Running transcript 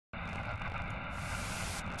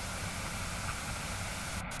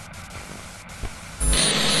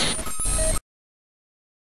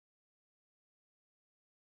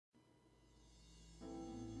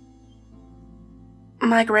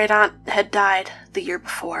My great-aunt had died the year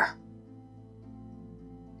before.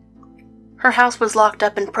 Her house was locked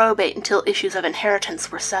up in probate until issues of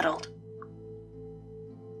inheritance were settled.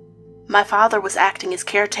 My father was acting as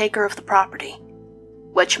caretaker of the property,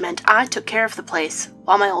 which meant I took care of the place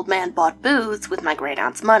while my old man bought booze with my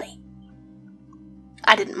great-aunt's money.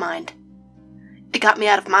 I didn't mind. It got me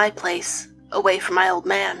out of my place, away from my old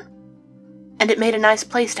man, and it made a nice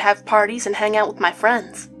place to have parties and hang out with my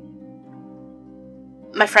friends.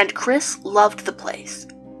 My friend Chris loved the place.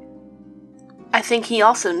 I think he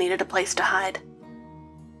also needed a place to hide.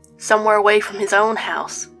 Somewhere away from his own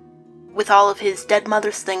house, with all of his dead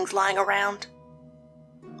mother's things lying around.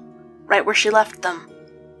 Right where she left them,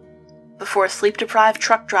 before a sleep-deprived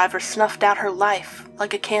truck driver snuffed out her life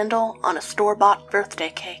like a candle on a store-bought birthday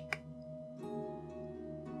cake.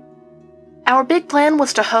 Our big plan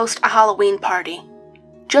was to host a Halloween party,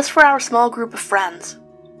 just for our small group of friends.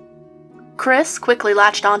 Chris quickly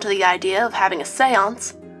latched onto the idea of having a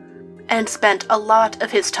seance, and spent a lot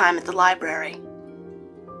of his time at the library,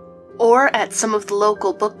 or at some of the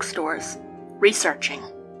local bookstores, researching.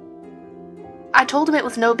 I told him it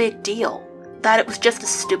was no big deal, that it was just a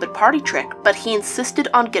stupid party trick, but he insisted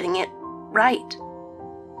on getting it right.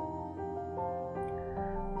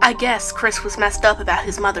 I guess Chris was messed up about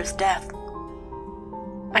his mother's death.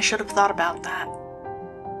 I should have thought about that.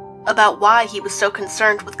 About why he was so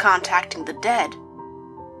concerned with contacting the dead.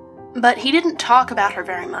 But he didn't talk about her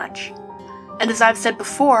very much, and as I've said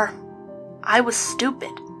before, I was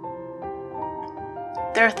stupid.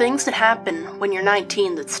 There are things that happen when you're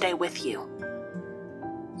 19 that stay with you.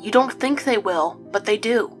 You don't think they will, but they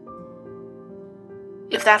do.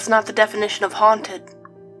 If that's not the definition of haunted,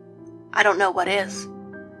 I don't know what is.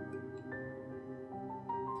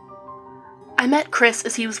 I met Chris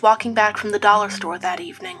as he was walking back from the dollar store that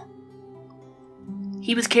evening.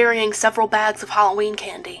 He was carrying several bags of Halloween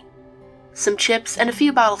candy, some chips, and a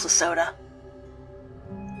few bottles of soda.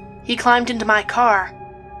 He climbed into my car,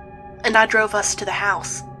 and I drove us to the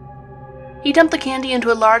house. He dumped the candy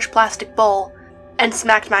into a large plastic bowl and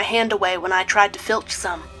smacked my hand away when I tried to filch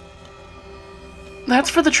some. "That's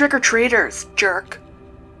for the trick-or-treaters, jerk,"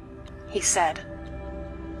 he said.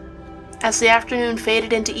 As the afternoon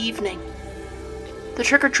faded into evening, the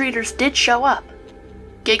trick-or-treaters did show up,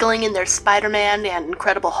 giggling in their Spider-Man and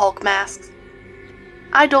Incredible Hulk masks.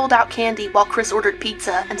 I doled out candy while Chris ordered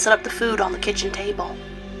pizza and set up the food on the kitchen table.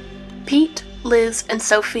 Pete, Liz, and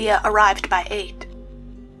Sophia arrived by 8.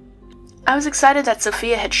 I was excited that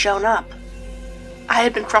Sophia had shown up. I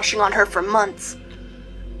had been crushing on her for months.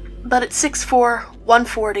 But at 6'4",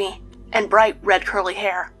 140, and bright red curly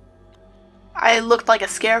hair, I looked like a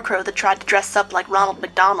scarecrow that tried to dress up like Ronald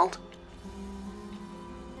McDonald.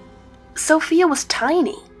 Sophia was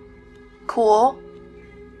tiny, cool,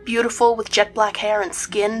 beautiful with jet black hair and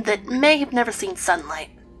skin that may have never seen sunlight.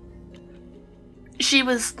 She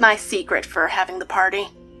was my secret for having the party.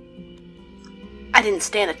 I didn't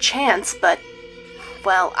stand a chance, but,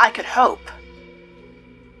 well, I could hope.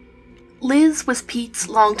 Liz was Pete's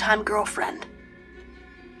longtime girlfriend.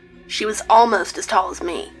 She was almost as tall as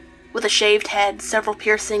me, with a shaved head, several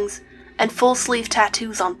piercings, and full-sleeve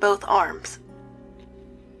tattoos on both arms.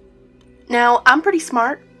 Now, I'm pretty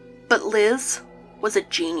smart, but Liz was a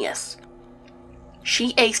genius.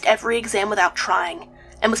 She aced every exam without trying,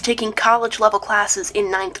 and was taking college-level classes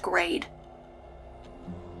in 9th grade.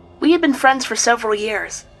 We had been friends for several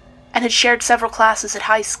years, and had shared several classes at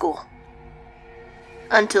high school,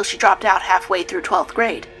 until she dropped out halfway through 12th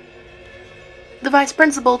grade. The vice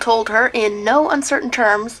principal told her in no uncertain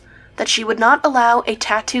terms that she would not allow a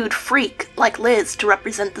tattooed freak like Liz to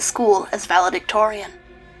represent the school as valedictorian.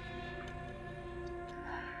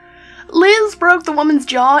 Liz broke the woman's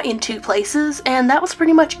jaw in 2 places, and that was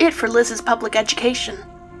pretty much it for Liz's public education.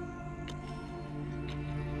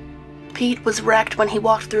 Pete was wrecked when he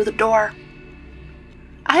walked through the door.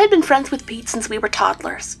 I had been friends with Pete since we were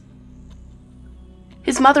toddlers.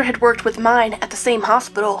 His mother had worked with mine at the same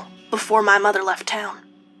hospital before my mother left town.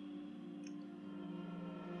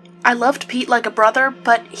 I loved Pete like a brother,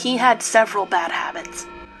 but he had several bad habits,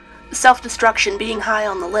 self-destruction being high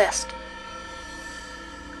on the list.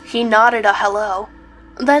 He nodded a hello,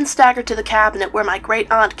 then staggered to the cabinet where my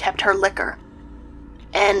great-aunt kept her liquor,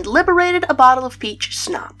 and liberated a bottle of peach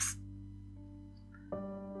schnapps.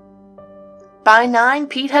 By 9,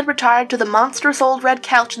 Pete had retired to the monstrous old red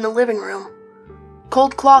couch in the living room,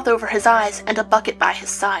 cold cloth over his eyes and a bucket by his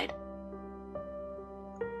side.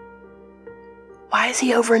 "Why is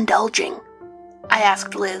he overindulging?" I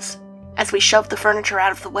asked Liz, as we shoved the furniture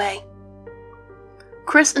out of the way.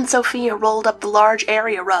 Chris and Sophia rolled up the large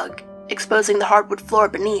area rug, exposing the hardwood floor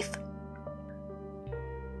beneath.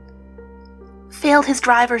 failed his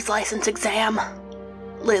driver's license exam,"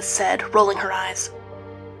 Liz said, rolling her eyes.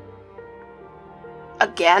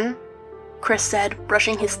 "Again?" Chris said,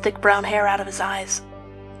 brushing his thick brown hair out of his eyes.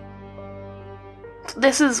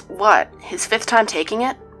 "This is, what, his 5th time taking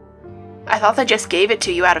it? I thought they just gave it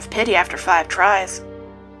to you out of pity after 5 tries.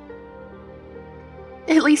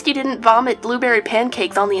 At least he didn't vomit blueberry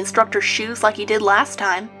pancakes on the instructor's shoes like he did last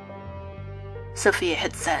time," Sophia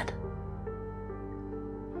had said.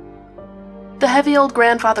 The heavy old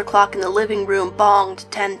grandfather clock in the living room bonged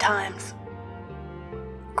 10 times.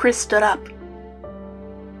 Chris stood up.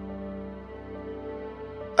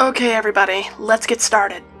 "Okay, everybody, let's get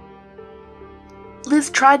started."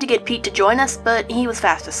 Liz tried to get Pete to join us, but he was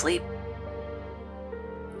fast asleep.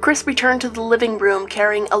 Chris returned to the living room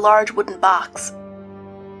carrying a large wooden box.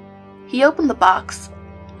 He opened the box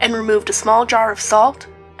and removed a small jar of salt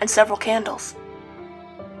and several candles.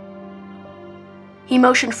 He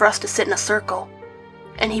motioned for us to sit in a circle,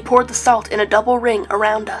 and he poured the salt in a double ring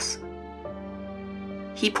around us.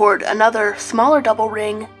 He poured another, smaller double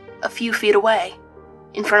ring a few feet away,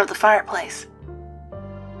 in front of the fireplace.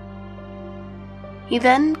 He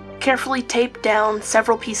then carefully taped down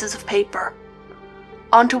several pieces of paper,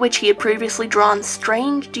 onto which he had previously drawn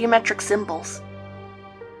strange geometric symbols.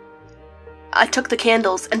 I took the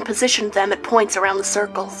candles and positioned them at points around the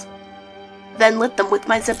circles, then lit them with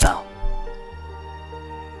my Zippo.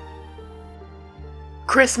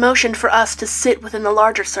 Chris motioned for us to sit within the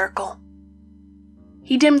larger circle.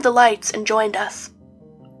 He dimmed the lights and joined us.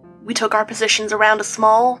 We took our positions around a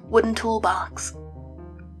small wooden toolbox.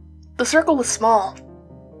 The circle was small.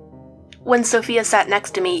 When Sophia sat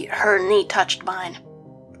next to me, her knee touched mine.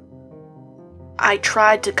 I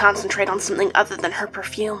tried to concentrate on something other than her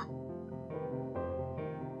perfume.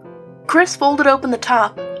 Chris folded open the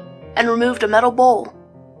top and removed a metal bowl,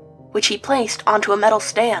 which he placed onto a metal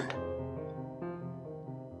stand.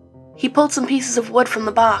 He pulled some pieces of wood from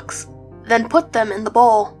the box, then put them in the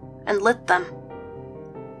bowl and lit them.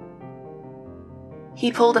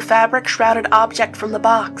 He pulled a fabric-shrouded object from the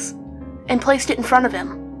box and placed it in front of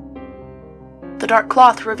him. The dark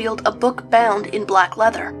cloth revealed a book bound in black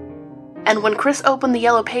leather, and when Chris opened the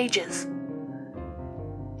yellow pages,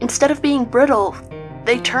 instead of being brittle,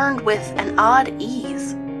 they turned with an odd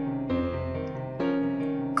ease.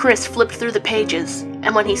 Chris flipped through the pages,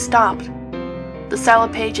 and when he stopped, the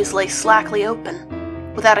salad pages lay slackly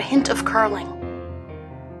open, without a hint of curling.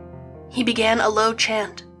 He began a low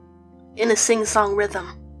chant, in a sing-song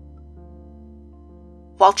rhythm.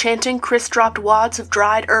 While chanting, Chris dropped wads of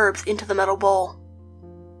dried herbs into the metal bowl.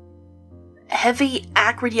 Heavy,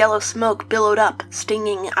 acrid yellow smoke billowed up,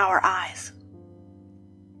 stinging our eyes.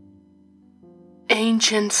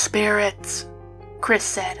 "Ancient spirits," Chris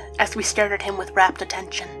said, as we stared at him with rapt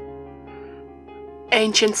attention.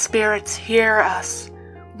 "Ancient spirits, hear us.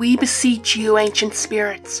 We beseech you, ancient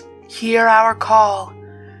spirits, hear our call.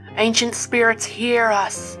 Ancient spirits, hear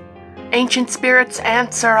us. Ancient spirits,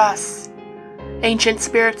 answer us. Ancient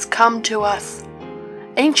spirits, come to us.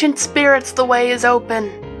 Ancient spirits, the way is open.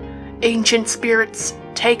 Ancient spirits,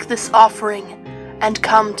 take this offering and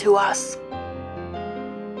come to us."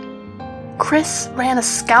 Chris ran a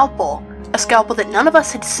scalpel that none of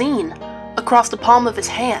us had seen, across the palm of his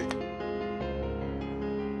hand.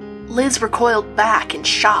 Liz recoiled back in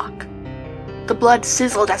shock. The blood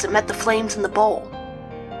sizzled as it met the flames in the bowl.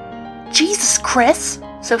 "Jesus, Chris,"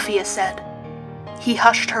 Sophia said. He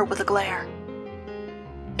hushed her with a glare.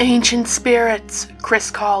 "Ancient spirits," Chris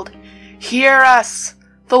called, "hear us!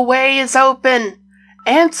 The way is open!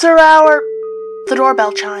 Answer our—" The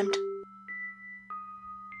doorbell chimed.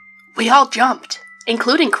 We all jumped,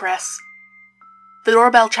 including Chris. The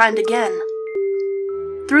doorbell chimed again.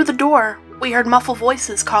 Through the door, we heard muffled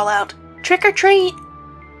voices call out, "Trick or treat!"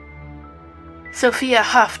 Sophia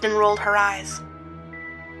huffed and rolled her eyes.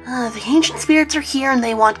 The ancient spirits are here and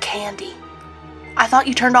they want candy. I thought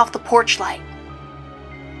you turned off the porch light."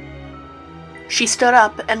 She stood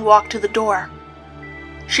up and walked to the door.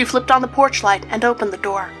 She flipped on the porch light and opened the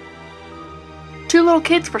door. 2 little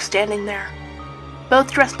kids were standing there,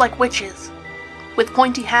 both dressed like witches, with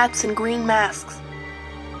pointy hats and green masks.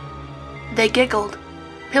 They giggled,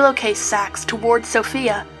 pillowcase sacks towards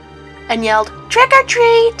Sophia, and yelled, "Trick or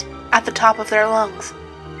treat!" at the top of their lungs.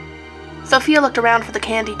 Sophia looked around for the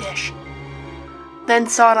candy dish, then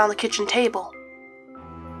saw it on the kitchen table.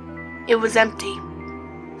 It was empty,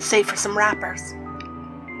 save for some wrappers.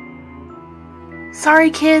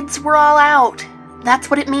 "Sorry kids, we're all out. That's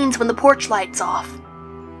what it means when the porch light's off."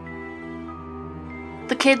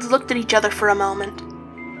 The kids looked at each other for a moment.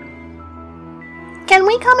 "Can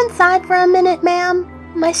we come inside for a minute, ma'am?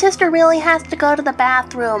 My sister really has to go to the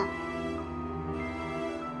bathroom."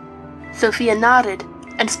 Sophia nodded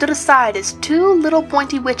and stood aside as two little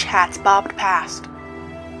pointy witch hats bobbed past.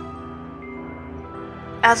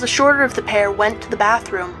 As the shorter of the pair went to the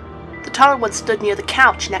bathroom, the taller one stood near the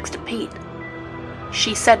couch next to Pete.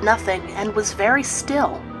 She said nothing and was very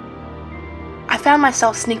still. I found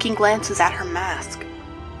myself sneaking glances at her mask.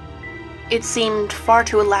 It seemed far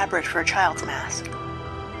too elaborate for a child's mask,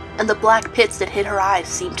 and the black pits that hid her eyes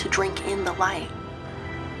seemed to drink in the light.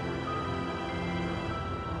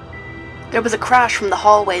 There was a crash from the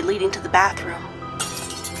hallway leading to the bathroom.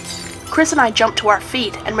 Chris and I jumped to our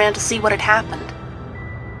feet and ran to see what had happened.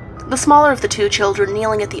 The smaller of the two children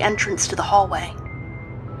kneeling at the entrance to the hallway.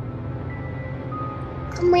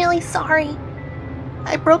 I'm really sorry.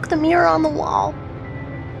 I broke the mirror on the wall.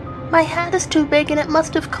 My hat is too big and it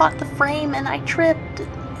must have caught the frame and I tripped.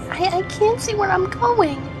 I can't see where I'm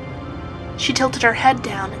going. She tilted her head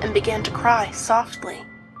down and began to cry softly.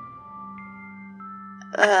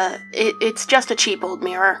 It's just a cheap old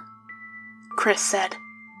mirror, Chris said.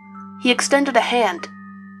 He extended a hand,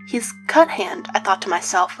 his cut hand, I thought to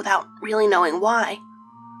myself without really knowing why,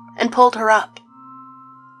 and pulled her up.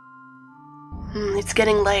 It's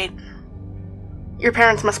getting late. Your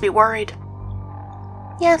parents must be worried.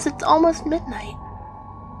 Yes, it's almost midnight.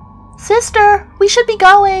 Sister, we should be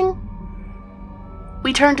going.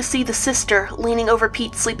 We turned to see the sister leaning over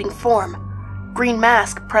Pete's sleeping form, green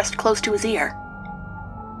mask pressed close to his ear.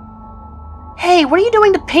 Hey, what are you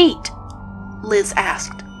doing to Pete? Liz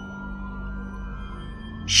asked.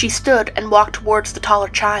 She stood and walked towards the taller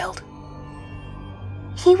child.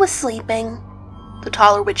 He was sleeping, the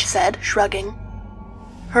taller witch said, shrugging.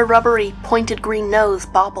 Her rubbery, pointed green nose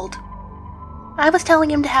bobbled. I was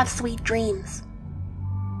telling him to have sweet dreams.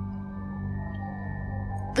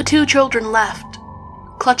 The two children left,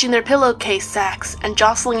 clutching their pillowcase sacks and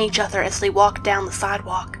jostling each other as they walked down the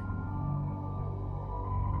sidewalk.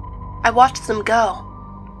 I watched them go,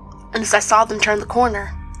 and as I saw them turn the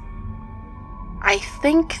corner, I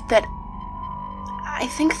think that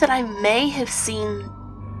I may have seen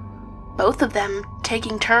both of them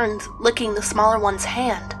taking turns licking the smaller one's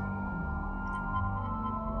hand.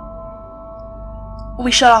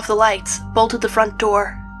 We shut off the lights, bolted the front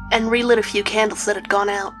door, and relit a few candles that had gone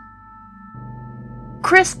out.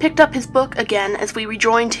 Chris picked up his book again as we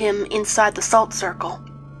rejoined him inside the salt circle.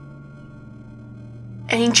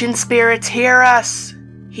 "Ancient spirits, hear us!"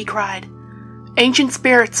 he cried. "Ancient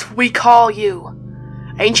spirits, we call you!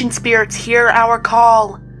 Ancient spirits, hear our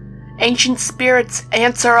call! Ancient spirits,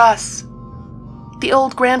 answer us!" The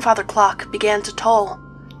old grandfather clock began to toll,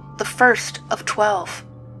 the first of 12.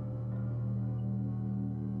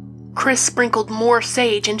 Chris sprinkled more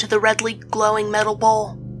sage into the redly glowing metal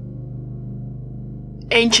bowl.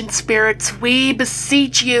 "Ancient spirits, we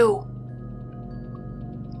beseech you!"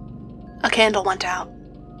 A candle went out.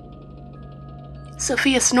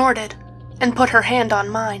 Sophia snorted and put her hand on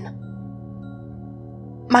mine.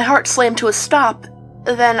 My heart slammed to a stop,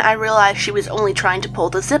 then I realized she was only trying to pull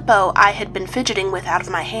the Zippo I had been fidgeting with out of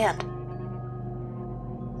my hand.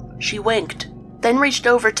 She winked, then reached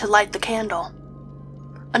over to light the candle.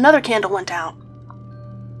 Another candle went out,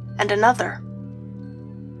 and another.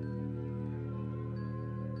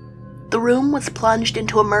 The room was plunged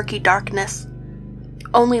into a murky darkness,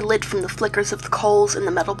 only lit from the flickers of the coals in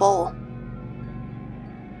the metal bowl.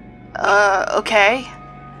 Okay,"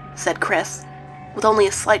 said Chris, with only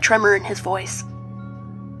a slight tremor in his voice.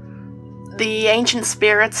 "The ancient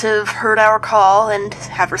spirits have heard our call and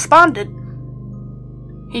have responded."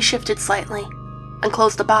 He shifted slightly and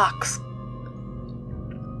closed the box.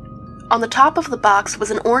 On the top of the box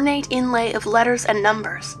was an ornate inlay of letters and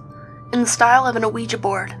numbers, in the style of an Ouija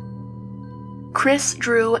board. Chris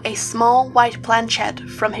drew a small white planchette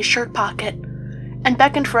from his shirt pocket and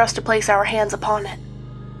beckoned for us to place our hands upon it.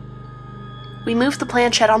 We moved the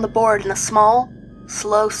planchette on the board in a small,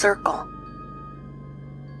 slow circle.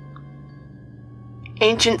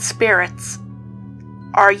 "Ancient spirits,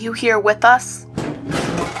 are you here with us?"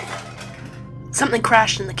 Something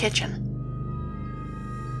crashed in the kitchen.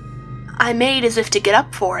 I made as if to get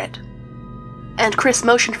up for it, and Chris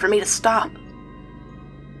motioned for me to stop.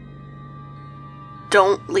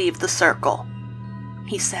 "Don't leave the circle,"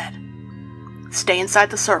 he said. "Stay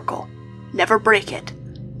inside the circle. Never break it.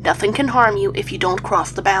 Nothing can harm you if you don't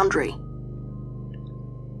cross the boundary."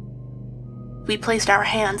 We placed our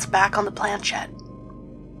hands back on the planchette.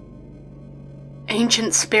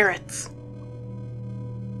 "Ancient spirits,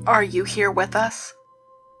 are you here with us?"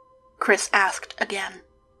 Chris asked again.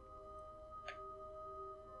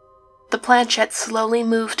 The planchette slowly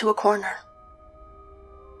moved to a corner.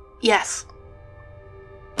 Yes.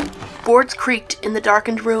 Boards creaked in the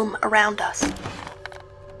darkened room around us.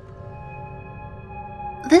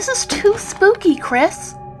 This is too spooky,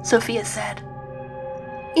 Chris, Sophia said.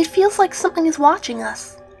 It feels like something is watching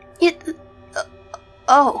us.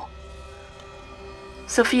 Oh.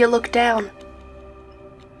 Sophia looked down.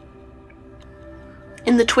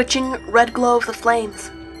 In the twitching red glow of the flames,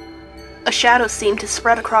 a shadow seemed to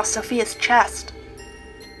spread across Sophia's chest.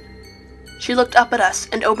 She looked up at us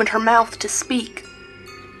and opened her mouth to speak.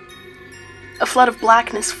 A flood of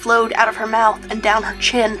blackness flowed out of her mouth and down her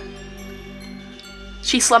chin.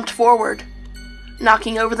 She slumped forward,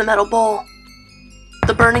 knocking over the metal bowl.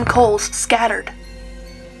 The burning coals scattered.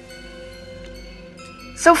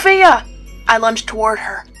 "Sophia!" I lunged toward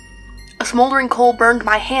her. A smoldering coal burned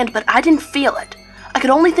my hand, but I didn't feel it. I could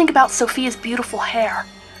only think about Sophia's beautiful hair,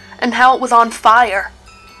 and how it was on fire.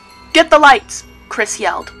 "Get the lights!" Chris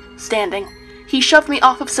yelled, standing. He shoved me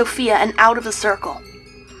off of Sophia and out of the circle.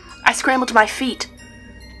 I scrambled to my feet.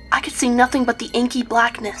 I could see nothing but the inky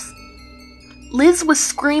blackness. Liz was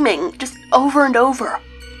screaming, just over and over.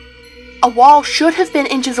 A wall should have been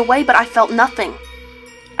inches away, but I felt nothing.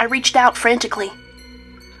 I reached out frantically.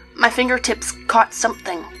 My fingertips caught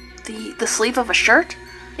something. The sleeve of a shirt?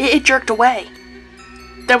 It jerked away.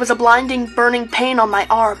 There was a blinding, burning pain on my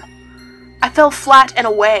arm. I fell flat and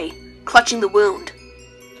away, clutching the wound.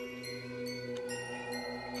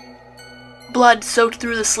 Blood soaked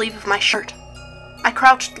through the sleeve of my shirt. I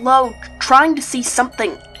crouched low, trying to see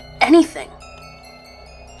something, anything.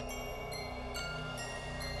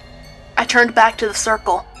 I turned back to the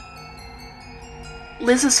circle.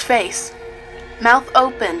 Liz's face, mouth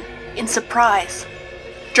open in surprise,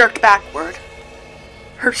 jerked backward.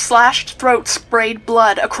 Her slashed throat sprayed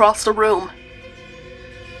blood across the room.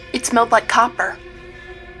 It smelled like copper.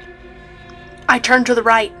 I turned to the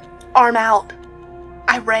right, arm out.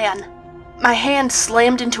 I ran. My hand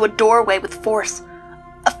slammed into a doorway with force.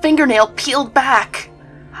 A fingernail peeled back.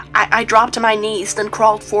 I dropped to my knees, then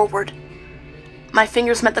crawled forward. My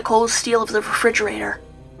fingers met the cold steel of the refrigerator.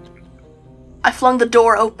 I flung the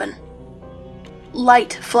door open.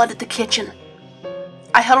 Light flooded the kitchen.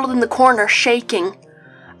 I huddled in the corner, shaking.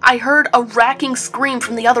 I heard a racking scream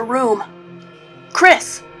from the other room.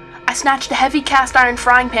 "Chris!" I snatched a heavy cast-iron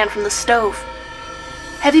frying pan from the stove.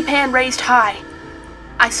 Heavy pan raised high.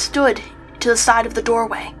 I stood to the side of the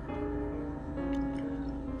doorway.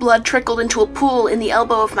 Blood trickled into a pool in the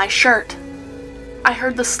elbow of my shirt. I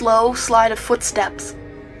heard the slow slide of footsteps.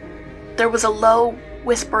 There was a low,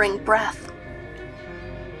 whispering breath.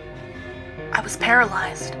 I was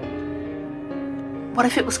paralyzed. What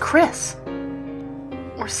if it was Chris?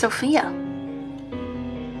 Or Sophia?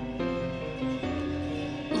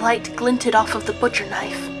 Light glinted off of the butcher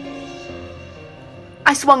knife.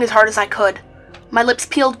 I swung as hard as I could. My lips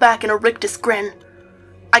peeled back in a rictus grin.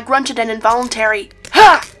 I grunted an involuntary,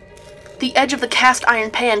 "Ha!" The edge of the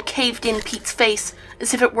cast-iron pan caved in Pete's face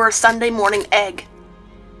as if it were a Sunday morning egg.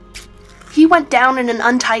 He went down in an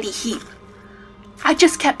untidy heap. I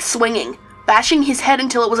just kept swinging, bashing his head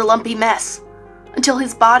until it was a lumpy mess, until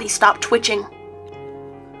his body stopped twitching.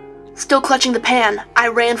 Still clutching the pan, I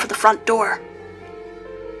ran for the front door.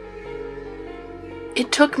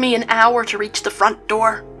 It took me an hour to reach the front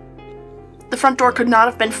door. The front door could not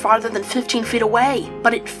have been farther than 15 feet away,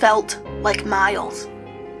 but it felt like miles.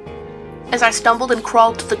 As I stumbled and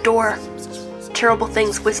crawled to the door, terrible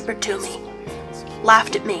things whispered to me,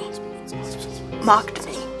 laughed at me, mocked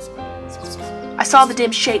me. I saw the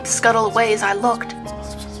dim shapes scuttle away as I looked,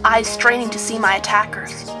 eyes straining to see my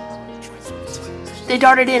attackers. They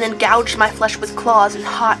darted in and gouged my flesh with claws and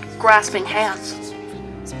hot, grasping hands.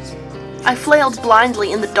 I flailed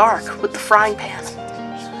blindly in the dark with the frying pan,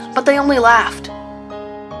 but they only laughed.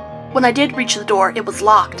 When I did reach the door, it was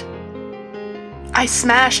locked. I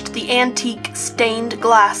smashed the antique stained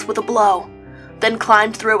glass with a blow, then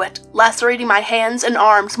climbed through it, lacerating my hands and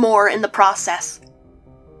arms more in the process.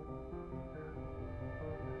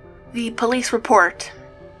 The police report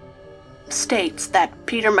states that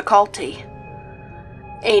Peter McCulty,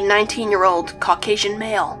 a 19-year-old Caucasian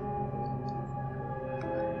male,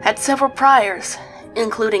 had several priors,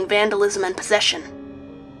 including vandalism and possession,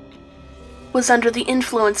 was under the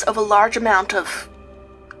influence of a large amount of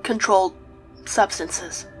controlled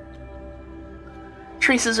substances.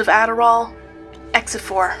 Traces of Adderall,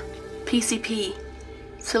 Exifor, PCP,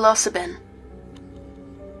 psilocybin,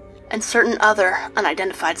 and certain other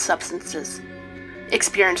unidentified substances.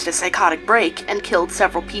 Experienced a psychotic break and killed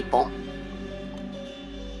several people.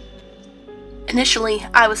 Initially,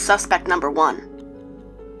 I was suspect number 1.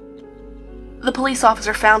 The police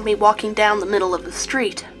officer found me walking down the middle of the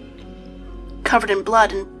street, covered in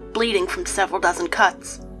blood and bleeding from several dozen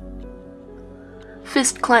cuts.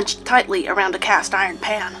 Fist clenched tightly around a cast-iron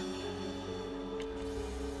pan.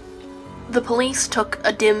 The police took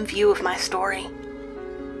a dim view of my story,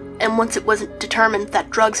 and once it was determined that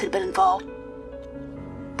drugs had been involved,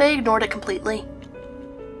 they ignored it completely.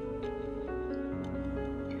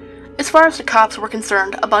 As far as the cops were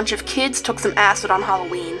concerned, a bunch of kids took some acid on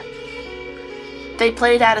Halloween. They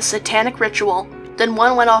played out a satanic ritual, then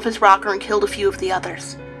one went off his rocker and killed a few of the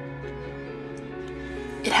others.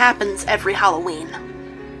 It happens every Halloween.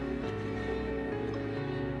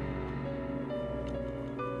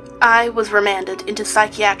 I was remanded into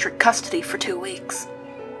psychiatric custody for 2 weeks.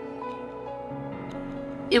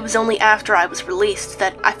 It was only after I was released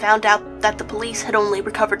that I found out that the police had only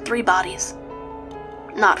recovered 3 bodies,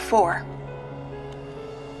 not 4.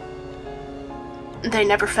 They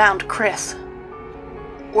never found Chris,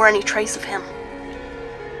 or any trace of him.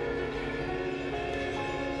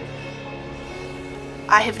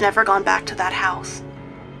 I have never gone back to that house.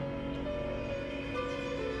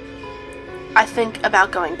 I think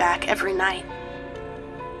about going back every night.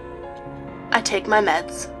 I take my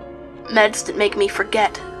meds that make me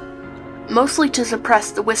forget, mostly to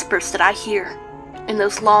suppress the whispers that I hear in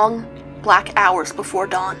those long, black hours before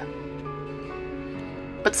dawn.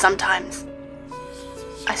 But sometimes,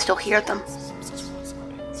 I still hear them.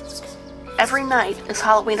 Every night as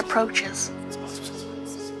Halloween approaches,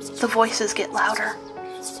 the voices get louder,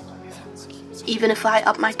 even if I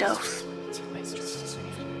up my dose.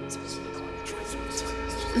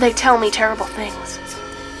 They tell me terrible things.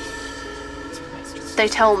 They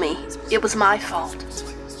tell me it was my fault.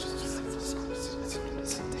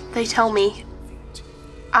 They tell me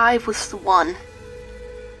I was the one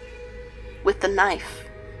with the knife.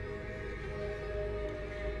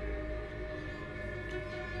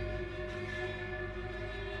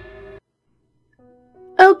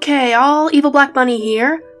 Okay, all Evil Black Bunny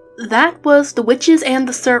here. That was The Witches and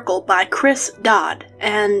the Circle by Chris Dodd,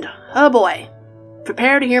 and oh boy,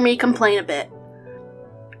 prepare to hear me complain a bit.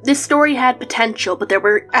 This story had potential, but there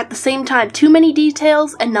were at the same time too many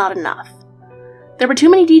details and not enough. There were too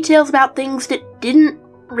many details about things that didn't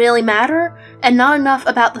really matter, and not enough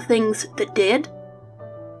about the things that did.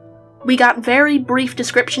 We got very brief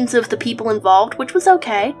descriptions of the people involved, which was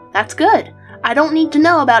okay. That's good. I don't need to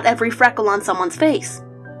know about every freckle on someone's face.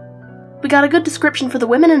 We got a good description for the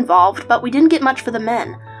women involved, but we didn't get much for the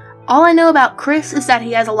men. All I know about Chris is that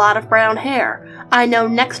he has a lot of brown hair. I know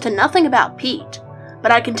next to nothing about Pete,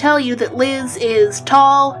 but I can tell you that Liz is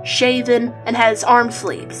tall, shaven, and has arm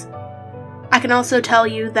sleeves. I can also tell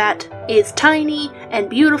you that is tiny and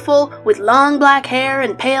beautiful with long black hair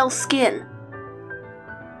and pale skin.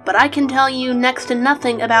 But I can tell you next to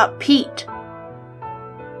nothing about Pete.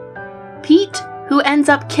 Pete, who ends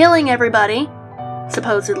up killing everybody,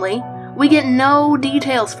 supposedly, we get no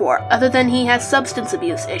details for, other than he has substance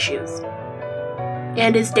abuse issues.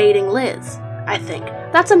 And is dating Liz, I think.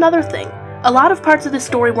 That's another thing. A lot of parts of this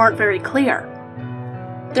story weren't very clear.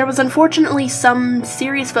 There was unfortunately some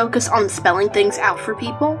serious focus on spelling things out for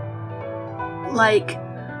people. Like,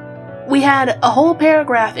 we had a whole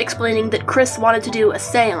paragraph explaining that Chris wanted to do a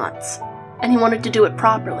seance, and he wanted to do it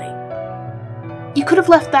properly. You could have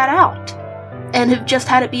left that out, and have just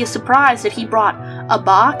had it be a surprise that he brought a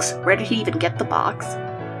box. Where did he even get the box?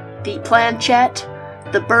 The planchette,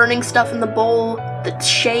 the burning stuff in the bowl, the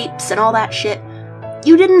shapes, and all that shit.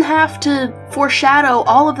 You didn't have to foreshadow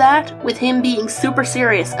all of that with him being super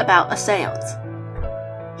serious about a seance.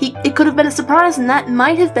 It could have been a surprise, and that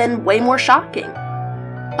might have been way more shocking.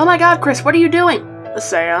 Oh my god, Chris, what are you doing? A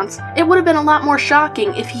seance. It would have been a lot more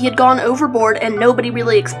shocking if he had gone overboard and nobody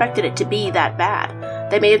really expected it to be that bad.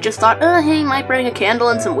 They may have just thought, hey, he might bring a candle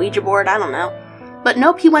and some Ouija board, I don't know. But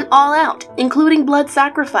nope, he went all out, including blood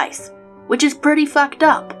sacrifice, which is pretty fucked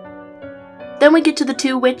up. Then we get to the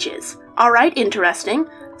 2 witches. Alright, interesting.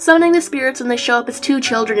 Summoning the spirits when they show up as 2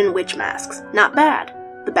 children in witch masks. Not bad.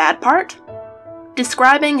 The bad part?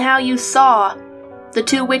 Describing how you saw the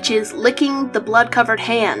 2 witches licking the blood-covered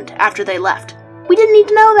hand after they left. We didn't need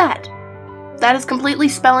to know that. That is completely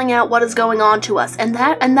spelling out what is going on to us, and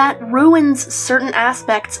that ruins certain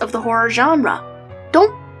aspects of the horror genre.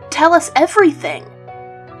 Don't tell us everything.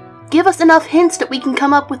 Give us enough hints that we can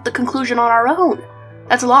come up with the conclusion on our own.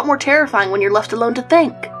 That's a lot more terrifying when you're left alone to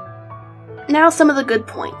think. Now some of the good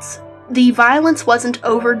points. The violence wasn't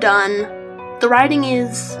overdone. The writing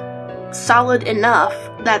is solid enough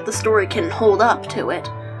that the story can hold up to it.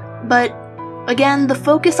 But again, the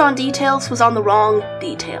focus on details was on the wrong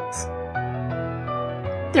details.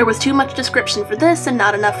 There was too much description for this and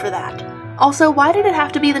not enough for that. Also, why did it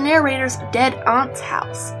have to be the narrator's dead aunt's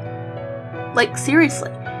house? Like,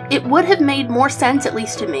 seriously, it would have made more sense, at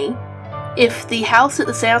least to me, if the house that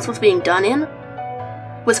the seance was being done in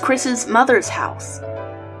was Chris's mother's house.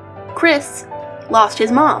 Chris lost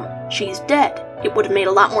his mom. She's dead. It would have made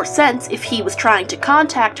a lot more sense if he was trying to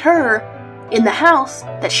contact her in the house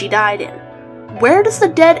that she died in. Where does the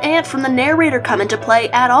dead aunt from the narrator come into play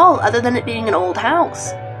at all, other than it being an old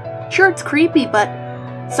house? Sure, it's creepy, but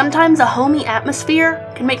sometimes a homey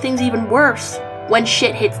atmosphere can make things even worse when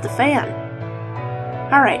shit hits the fan.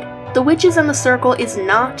 Alright, The Witches in the Circle is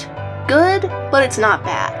not good, but it's not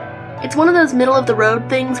bad. It's one of those middle-of-the-road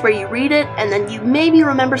things where you read it, and then you maybe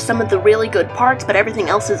remember some of the really good parts, but everything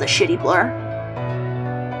else is a shitty blur.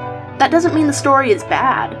 That doesn't mean the story is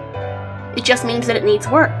bad. It just means that it needs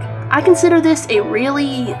work. I consider this a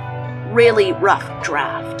really, really rough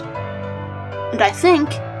draft. And I think,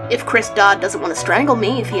 if Chris Dodd doesn't want to strangle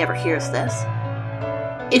me if he ever hears this,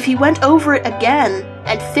 if he went over it again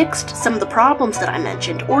and fixed some of the problems that I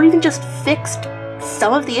mentioned, or even just fixed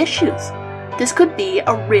some of the issues, this could be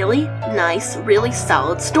a really nice, really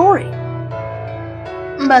solid story.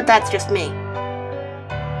 But that's just me.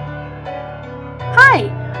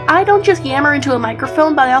 Hi! I don't just yammer into a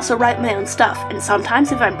microphone, but I also write my own stuff, and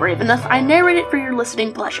sometimes if I'm brave enough, I narrate it for your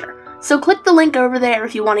listening pleasure. So click the link over there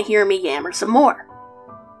if you want to hear me yammer some more.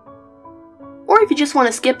 Or if you just want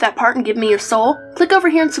to skip that part and give me your soul, click over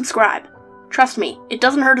here and subscribe. Trust me, it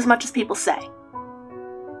doesn't hurt as much as people say.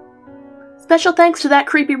 Special thanks to That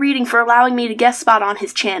Creepy Reading for allowing me to guest spot on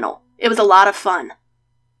his channel. It was a lot of fun.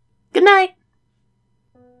 Good night!